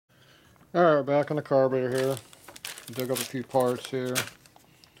Alright, back on the carburetor here. Dug up a few parts here. So,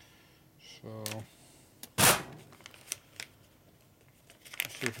 let's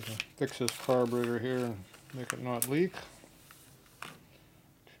see if we can fix this carburetor here and make it not leak. Okay,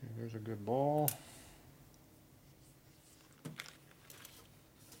 there's a good ball.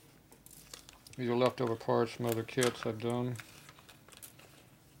 These are leftover parts from other kits I've done.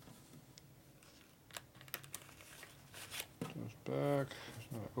 Goes back.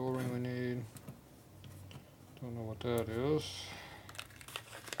 There's not an O-ring we need. Don't know what that is.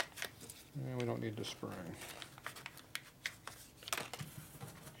 And we don't need the spring. Okay,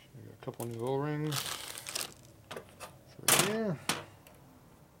 got a couple new O-rings for here.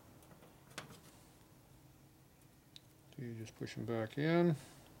 So you just push them back in.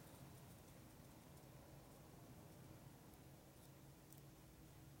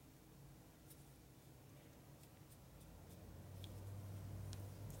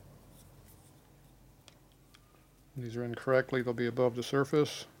 When these are in correctly, they'll be above the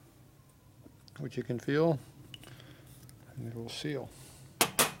surface, which you can feel, and it will seal.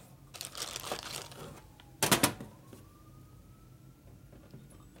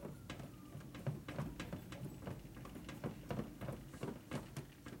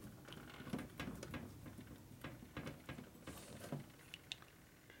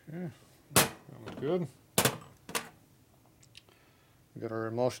 Okay, that looks good. We got our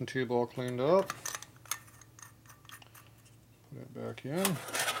emulsion tube all cleaned up. Put it back in.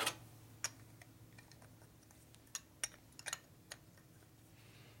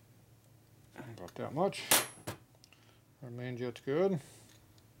 About that much. Our main jet's good.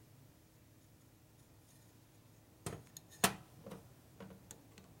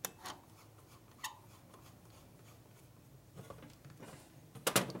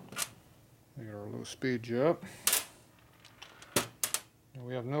 We got our low speed jet. And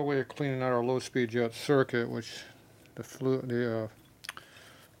we have no way of cleaning out our low speed jet circuit, which the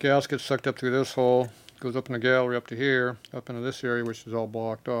gas gets sucked up through this hole, goes up in the gallery up to here, up into this area, which is all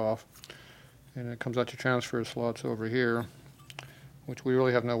blocked off, and it comes out to transfer slots over here, which we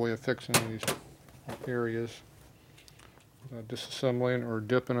really have no way of fixing in these areas, disassembling or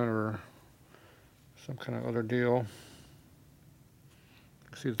dipping it or some kind of other deal. You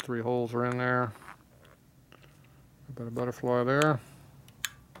can see the 3 holes are in there. Got a butterfly there.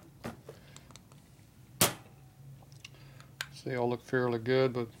 They all look fairly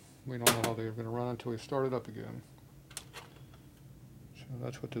good, but we don't know how they're going to run until we start it up again. So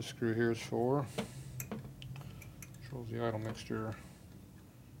that's what this screw here is for. Controls the idle mixture.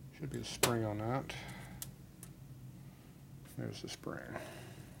 Should be a spring on that. There's the spring.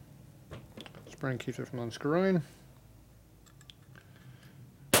 Spring keeps it from unscrewing.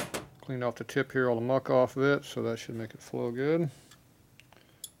 Cleaned off the tip here, all the muck off of it, so that should make it flow good.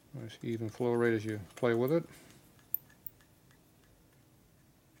 Nice even flow rate as you play with it.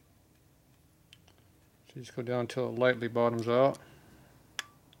 So you just go down until it lightly bottoms out,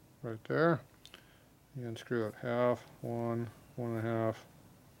 right there. You unscrew it half, 1, 1.5,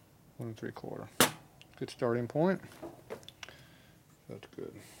 1 3/4. Good starting point. That's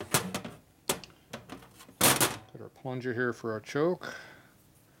good. Got our plunger here for our choke.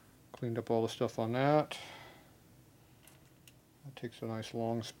 Cleaned up all the stuff on that. That takes a nice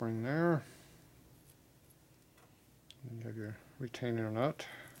long spring there. And you have your retainer nut.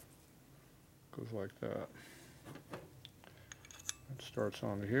 Goes like that. It starts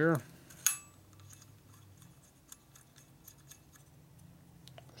onto here.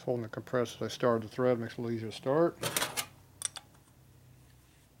 Just holding it compressed as I started the thread makes it a little easier to start.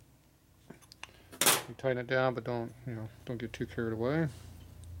 You tighten it down, but don't get too carried away.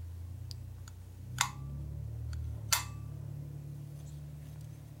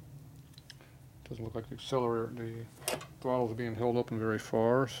 Doesn't look like the accelerator, the throttle's being held open very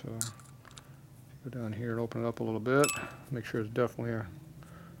far, so go down here and open it up a little bit. Make sure there's definitely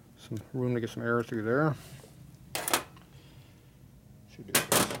some room to get some air through there. Should be a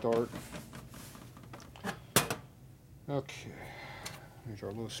good start. Okay, here's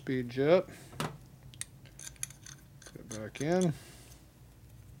our low speed jet. Put it back in.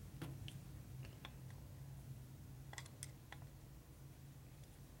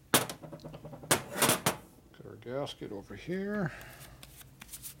 Got our gasket over here.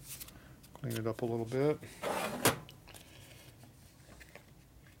 Clean it up a little bit.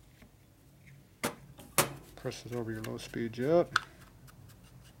 Press it over your low speed jet.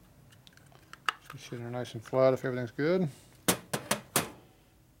 So it's sitting there nice and flat if everything's good. Got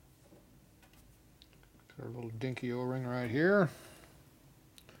our little dinky O-ring right here.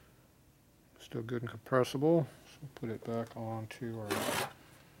 Still good and compressible. So put it back onto our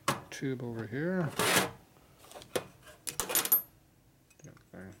tube over here.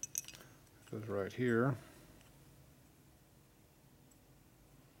 Okay. Goes right here.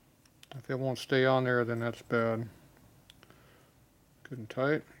 If it won't stay on there, then that's bad. Good and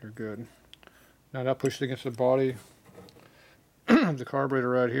tight, you're good. Now that pushes against the body of the carburetor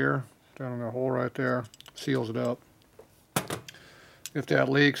right here, down in the hole right there, seals it up. If that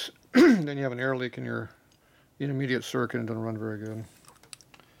leaks, then you have an air leak in your intermediate circuit and it doesn't run very good.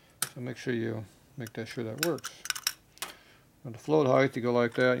 So make sure you sure that works. Now the float height, you go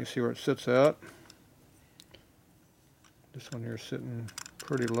like that, you see where it sits at. This one here is sitting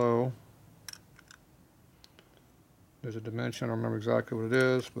pretty low. There's a dimension, I don't remember exactly what it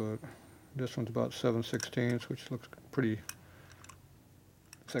is, but this one's about 7/16, which looks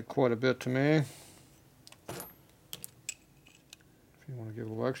like quite a bit to me. If you want to give a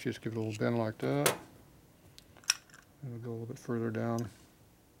little extra, just give it a little bend like that. And we'll go a little bit further down.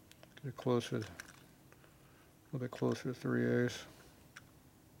 Get it closer, a little bit closer to 3/8.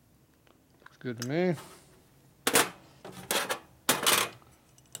 Looks good to me.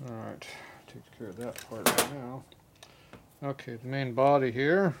 Alright, takes care of that part right now. Okay, the main body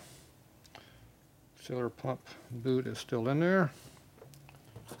here. Auxiliary pump boot is still in there.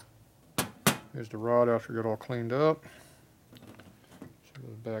 Here's the rod after it got all cleaned up. So it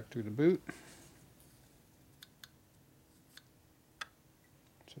goes back through the boot.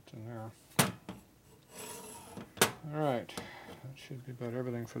 Sits in there. Alright, that should be about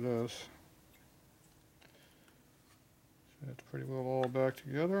everything for this. So that's pretty well all back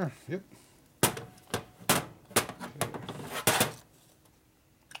together. Yep.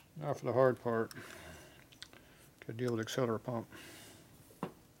 Now for the hard part. Got to deal with the accelerator pump.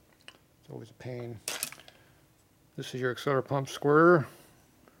 It's always a pain. This is your accelerator pump square.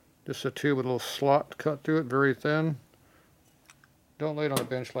 This is a tube with a little slot cut through it, very thin. Don't lay it on a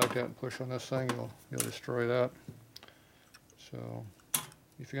bench like that and push on this thing, you'll destroy that. So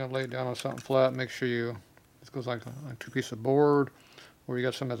if you're gonna lay it down on something flat, make sure this goes like on 2 pieces of board, or you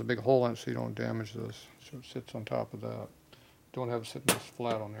got something that has a big hole in it so you don't damage this. So it sits on top of that. Don't have it sitting just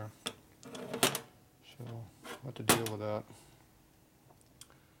flat on there. So we'll have to deal with that.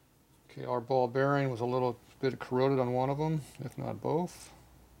 Okay, our ball bearing was a little bit corroded on one of them, if not both.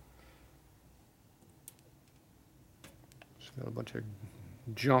 It's got a bunch of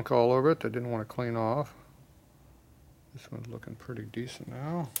junk all over it that I didn't want to clean off. This one's looking pretty decent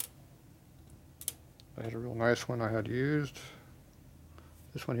now. I had a real nice one I had used.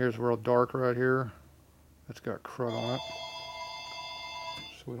 This one here is real dark right here. It's got crud on it.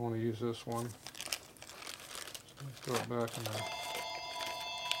 So we don't want to use this one. So let's throw it back in the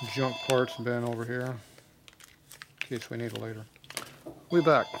junk parts bin over here in case we need it later. We're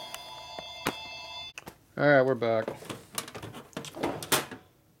back. Alright, we're back.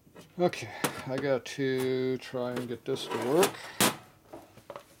 Okay, I got to try and get this to work.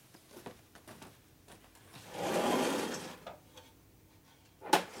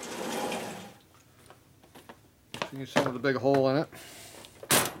 You can see with a big hole in it.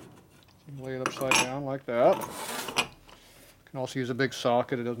 You can lay it upside down like that. You can also use a big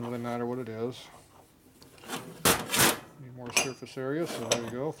socket, it doesn't really matter what it is. Need more surface area, so there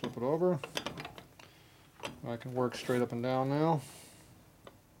you go, flip it over. I can work straight up and down now.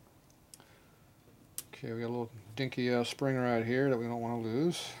 Okay, we got a little dinky spring right here that we don't want to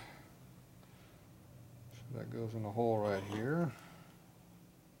lose. So that goes in the hole right here.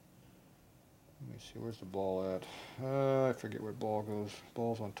 Let me see, where's the ball at? I forget where ball goes.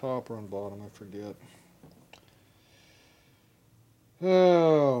 Ball's on top or on bottom, I forget.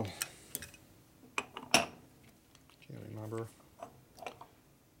 Oh, can't remember.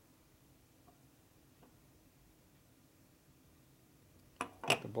 I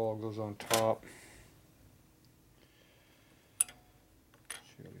think the ball goes on top.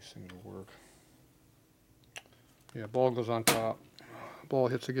 See how these things will work. Yeah, ball goes on top. Ball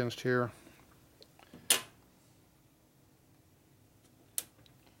hits against here.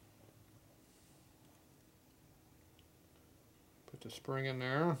 Put the spring in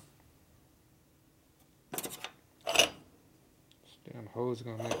there. This damn hose is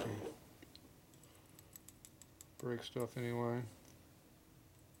gonna make me break stuff anyway.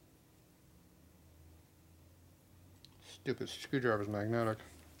 Stupid screwdriver's magnetic.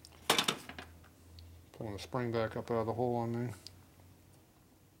 Pulling the spring back up out of the hole on me.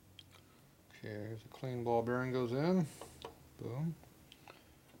 Okay, here's a clean ball bearing goes in. Boom.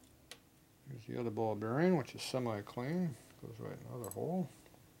 Here's the other ball bearing, which is semi-clean. Goes right in the other hole.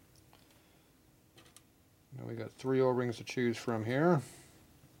 Now we got 3 O-rings to choose from here.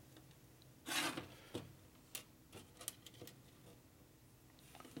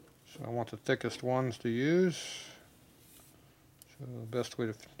 So So I want the thickest ones to use. So the best way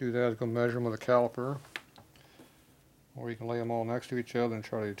to do that is go measure them with a caliper. Or you can lay them all next to each other and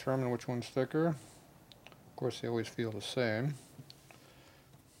try to determine which one's thicker. Of course, they always feel the same.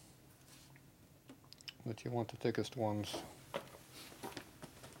 But you want the thickest ones.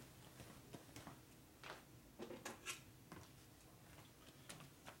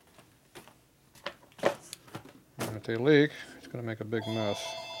 And if they leak, it's going to make a big mess.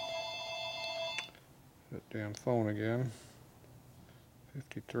 That damn phone again.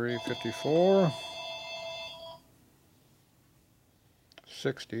 53, 54.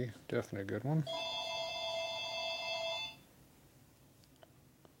 60, definitely a good one.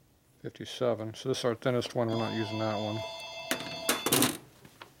 57, so this is our thinnest one, we're not using that one.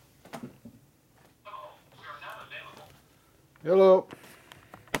 Hello.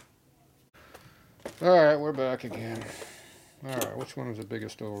 Alright, we're back again. Alright, which one is the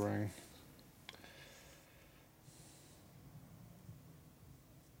biggest O-ring?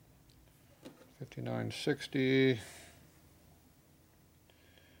 $59, $60,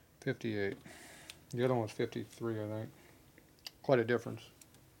 $58. The other one was $53, I think. Quite a difference.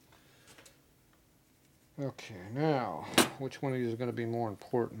 Okay, now, which one of these is going to be more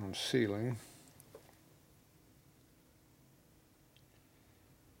important on sealing?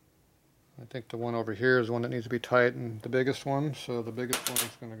 I think the one over here is the one that needs to be tightened, the biggest one. So the biggest one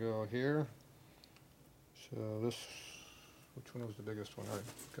is going to go here. So this, which one was the biggest one?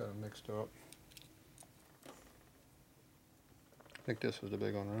 I got it mixed up. I think this was the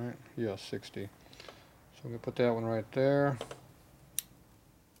big one, right? Yeah, 60. So I'm going to put that one right there.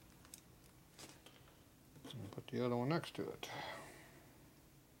 And put the other one next to it.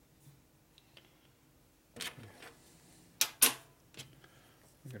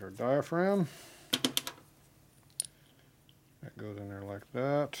 Get our diaphragm. That goes in there like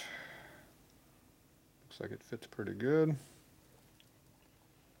that. Looks like it fits pretty good.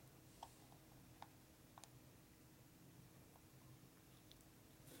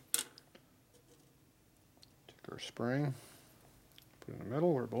 Take our spring, put it in the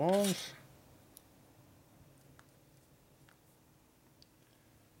middle where it belongs.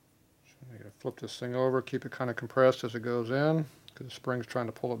 So you gotta flip this thing over, keep it kind of compressed as it goes in, because the spring's trying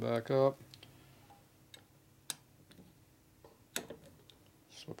to pull it back up.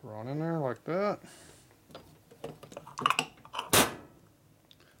 Slip her on in there like that.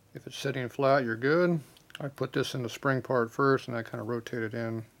 If it's sitting flat, you're good. I put this in the spring part first and I kind of rotate it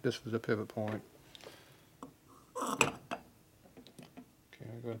in. This was the pivot point. Okay,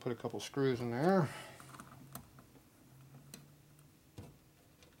 I'm going to put a couple screws in there.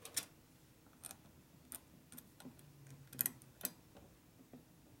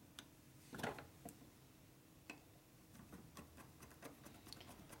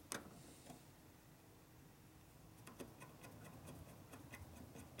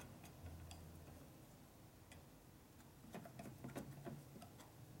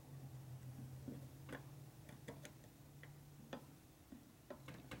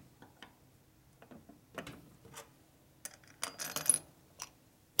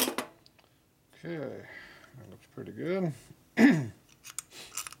 Okay, that looks pretty good.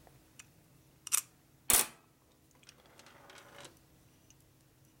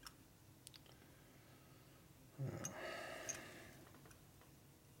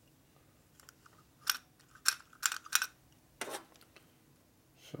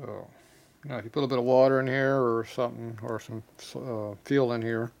 So, now if you put a little bit of water in here or something, or some fuel in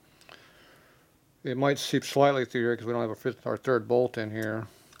here, it might seep slightly through here because we don't have our third bolt in here,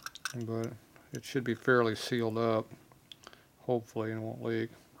 but it should be fairly sealed up, hopefully, and it won't leak,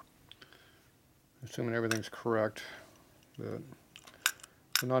 assuming everything's correct. But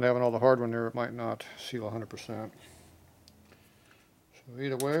for not having all the hardware in there, it might not seal 100%. So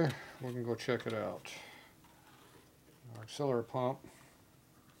either way, we can go check it out. Our auxiliary pump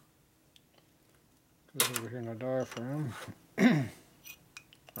goes over here in the diaphragm,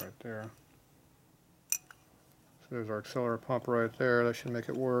 right there. So there's our auxiliary pump right there. That should make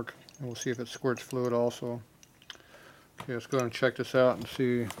it work. And we'll see if it squirts fluid also. Okay, let's go ahead and check this out and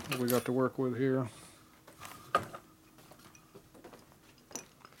see what we got to work with here.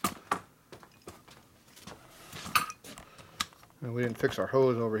 And we didn't fix our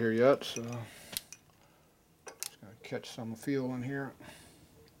hose over here yet, so just gonna catch some fuel in here.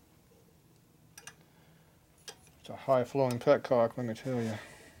 It's a high flowing petcock, let me tell you.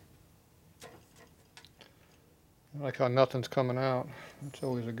 I like how nothing's coming out. That's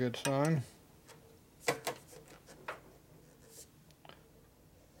always a good sign.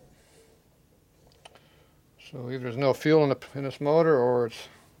 So either there's no fuel in this motor, or it's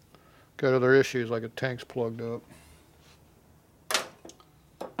got other issues like a tank's plugged up.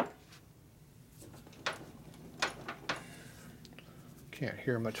 Can't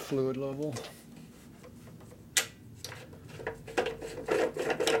hear much fluid level.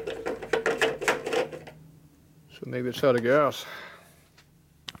 So maybe it's out of gas.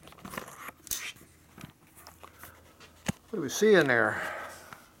 What do we see in there?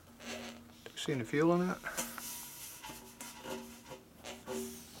 Do you see any fuel in it?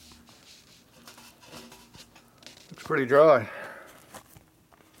 Looks pretty dry. At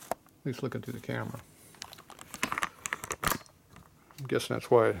least looking through the camera. I'm guessing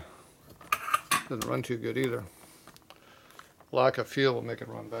that's why it doesn't run too good either. Lack of fuel will make it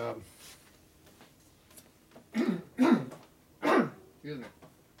run bad. Excuse me.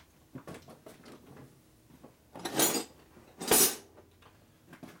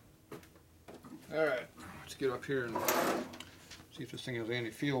 Alright, let's get up here and see if this thing has any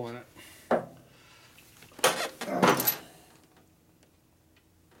fuel in it.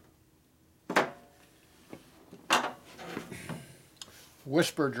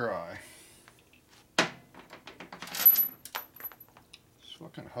 Whisper dry. This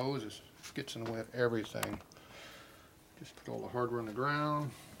fucking hose gets in the way of everything. Just put all the hardware on the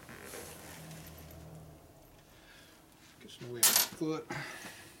ground. Gets in the way of the foot.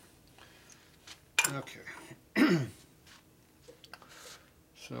 Okay.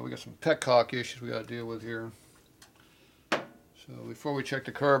 So we got some petcock issues we got to deal with here. So before we check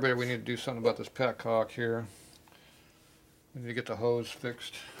the carburetor, we need to do something about this petcock here. We need to get the hose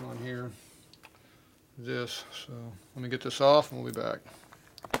fixed on here. This. So let me get this off and we'll be back.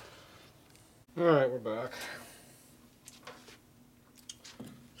 Alright, we're back.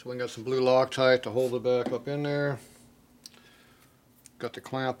 So we got some blue Loctite to hold it back up in there. Got the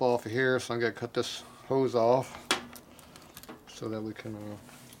clamp off of here, so I'm going to cut this hose off so that we can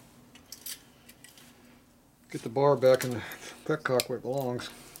get the bar back in the petcock where it belongs.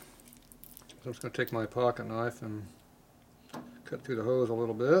 So I'm just going to take my pocket knife and cut through the hose a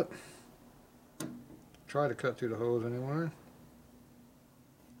little bit. Try to cut through the hose anyway.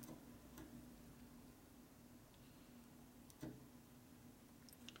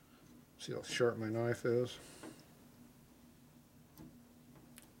 See how sharp my knife is.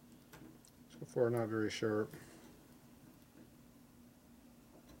 So far not very sharp.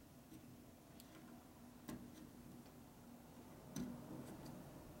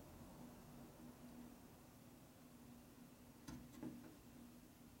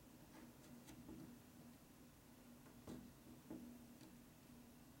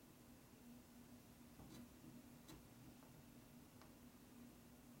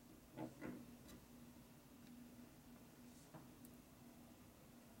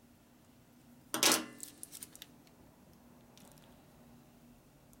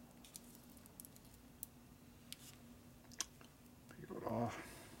 Off.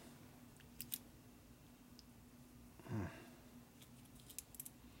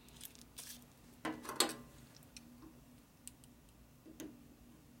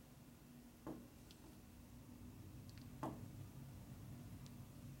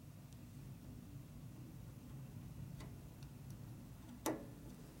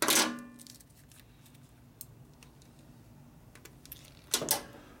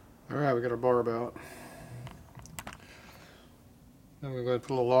 Alright, we got our barb out. Then we're going to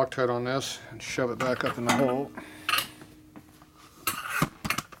put a little Loctite on this and shove it back up in the hole. Up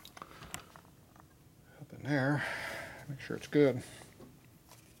in there. Make sure it's good.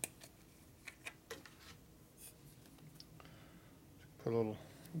 Put a little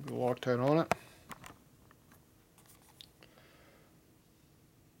Loctite on it.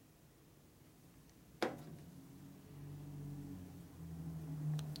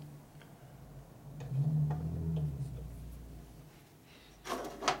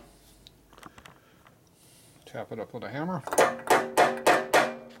 Tap it up with a hammer. Okay.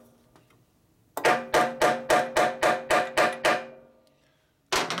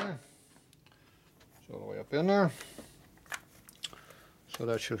 It's all the way up in there. So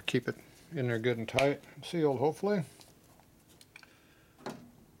that should keep it in there good and tight and sealed, hopefully.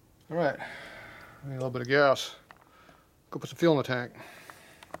 Alright, need a little bit of gas. Go put some fuel in the tank.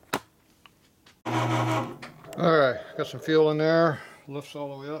 Alright, got some fuel in there. Lifts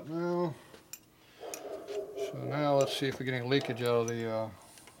all the way up now. So now let's see if we get any leakage out of the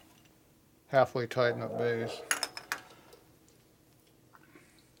halfway tighten up base.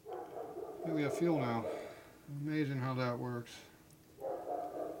 Here we have fuel now. Amazing how that works.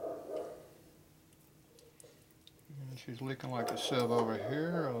 And she's leaking like a sieve over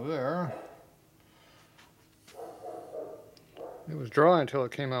here or there. It was dry until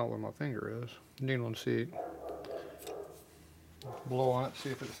it came out where my finger is. Needle seat. Blow on it, see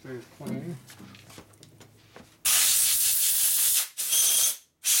if it stays clean.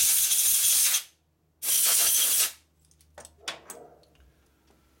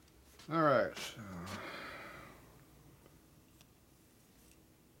 Alright, so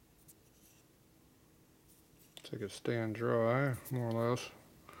looks like it's staying dry, more or less.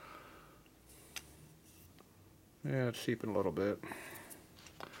 Yeah, it's seeping a little bit.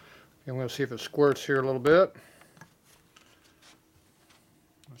 I'm going to see if it squirts here a little bit.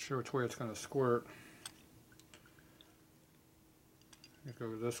 Not sure which way it's going to squirt. It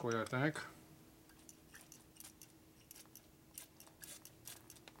goes this way, I think.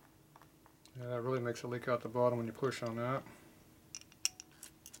 Yeah, that really makes it leak out the bottom when you push on that.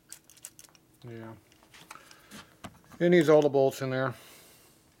 Yeah. It needs all the bolts in there.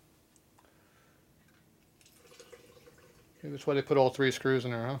 Okay, that's why they put all 3 screws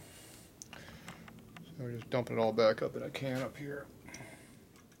in there, huh? So we're just dumping it all back up in a can up here.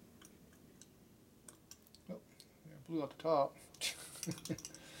 Oh, yeah, blew out the top.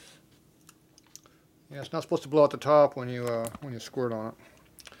 Yeah, it's not supposed to blow out the top when you squirt on it.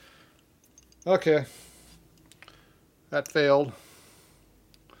 Okay, that failed.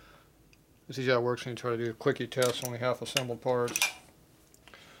 This is how it works when you try to do a quickie test, only half assembled parts.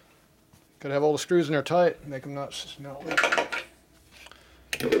 Gotta have all the screws in there tight, make them not leak.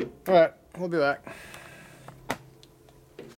 Alright, we'll be back.